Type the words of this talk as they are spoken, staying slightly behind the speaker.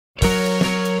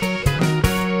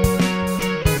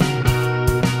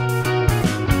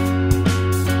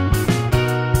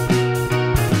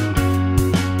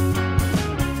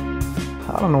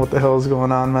don't know what the hell was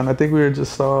going on, man. I think we were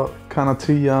just all kind of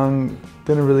too young,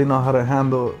 didn't really know how to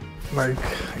handle like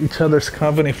each other's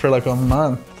company for like a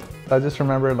month. I just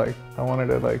remember like I wanted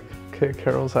to like kick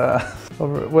Carol's ass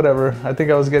over whatever. I think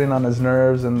I was getting on his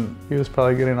nerves and he was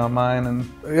probably getting on mine, and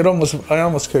I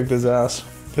almost kicked his ass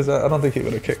because I don't think he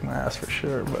would have kicked my ass for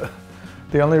sure. But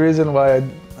the only reason why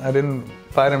I didn't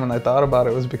fight him and I thought about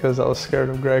it was because I was scared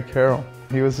of Greg Carroll.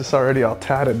 He was just already all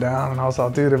tatted down, and I was all,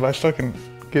 dude, if I fucking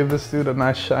give this dude a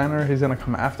nice shiner, he's gonna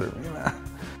come after me, man.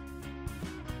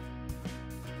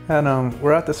 And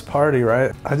we're at this party,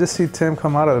 right? I just see Tim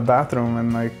come out of the bathroom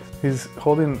and like he's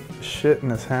holding shit in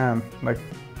his hand, like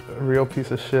a real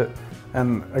piece of shit.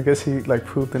 And I guess he like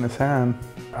pooped in his hand.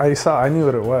 I knew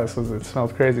what it was because it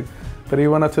smelled crazy. But he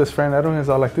went up to his friend Edwin and was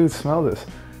all like, dude, smell this.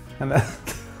 And then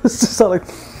it was just all like,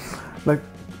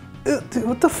 dude,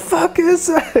 what the fuck is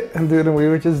that? And dude, we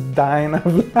were just dying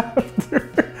of laughter.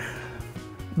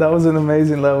 That was an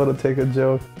amazing level to take a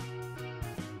joke.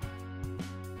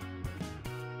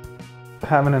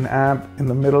 Having an amp in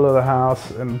the middle of the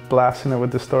house and blasting it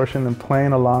with distortion and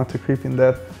playing along to Creeping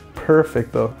Death,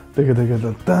 perfect though. And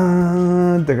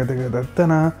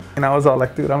I was all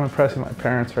like, dude, I'm impressing my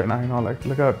parents right now, you know, like,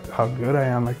 look how good I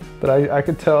am. Like, but I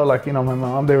could tell, like, you know, my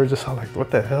mom, they were just all like,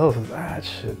 what the hell is that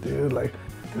shit, dude? Like,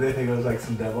 did they think it was like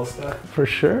some devil stuff? For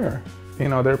sure. You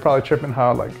know, they're probably tripping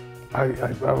how like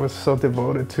I was so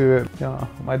devoted to it. You know,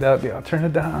 my dad would be, oh, turn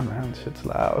it down, man, shit's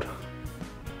loud.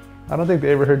 I don't think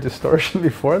they ever heard distortion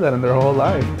before that in their whole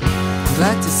life.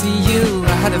 Glad to see you.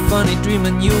 I had a funny dream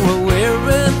and you were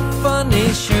wearing funny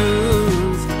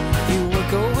shoes. You were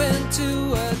going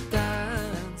to a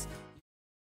dance.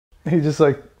 He just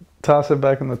like tossed it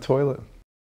back in the toilet.